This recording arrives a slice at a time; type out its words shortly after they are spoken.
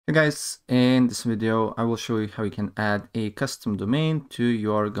Hey guys, in this video I will show you how you can add a custom domain to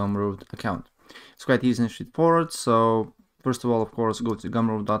your Gumroad account. It's quite easy and straightforward. So first of all, of course, go to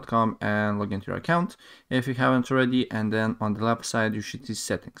gumroad.com and log into your account if you haven't already, and then on the left side you should see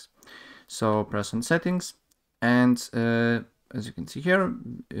settings. So press on settings, and as you can see here,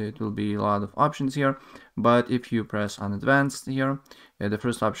 it will be a lot of options here, but if you press on advanced here, the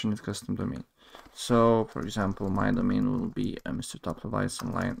first option is custom domain. So for example, my domain will be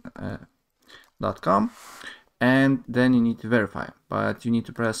mrtopdeviceonline.com, and then you need to verify, but you need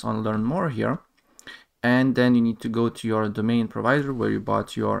to press on learn more here, and then you need to go to your domain provider where you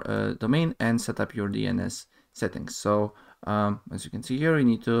bought your domain and set up your DNS settings. So as you can see here, you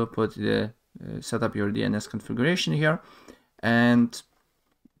need to put the set up your DNS configuration here, and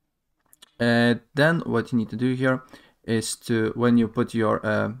then what you need to do here is to, when you put your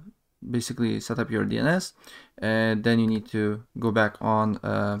basically set up your DNS, then you need to go back on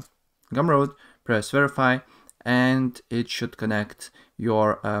Gumroad, press verify, and it should connect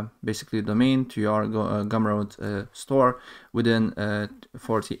your basically domain to your Gumroad store within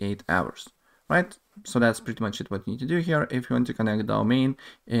 48 hours, right? So that's pretty much it what you need to do here if you want to connect the domain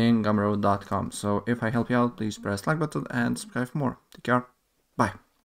in gumroad.com. So if I help you out, please press like button and subscribe for more. Take care. Bye.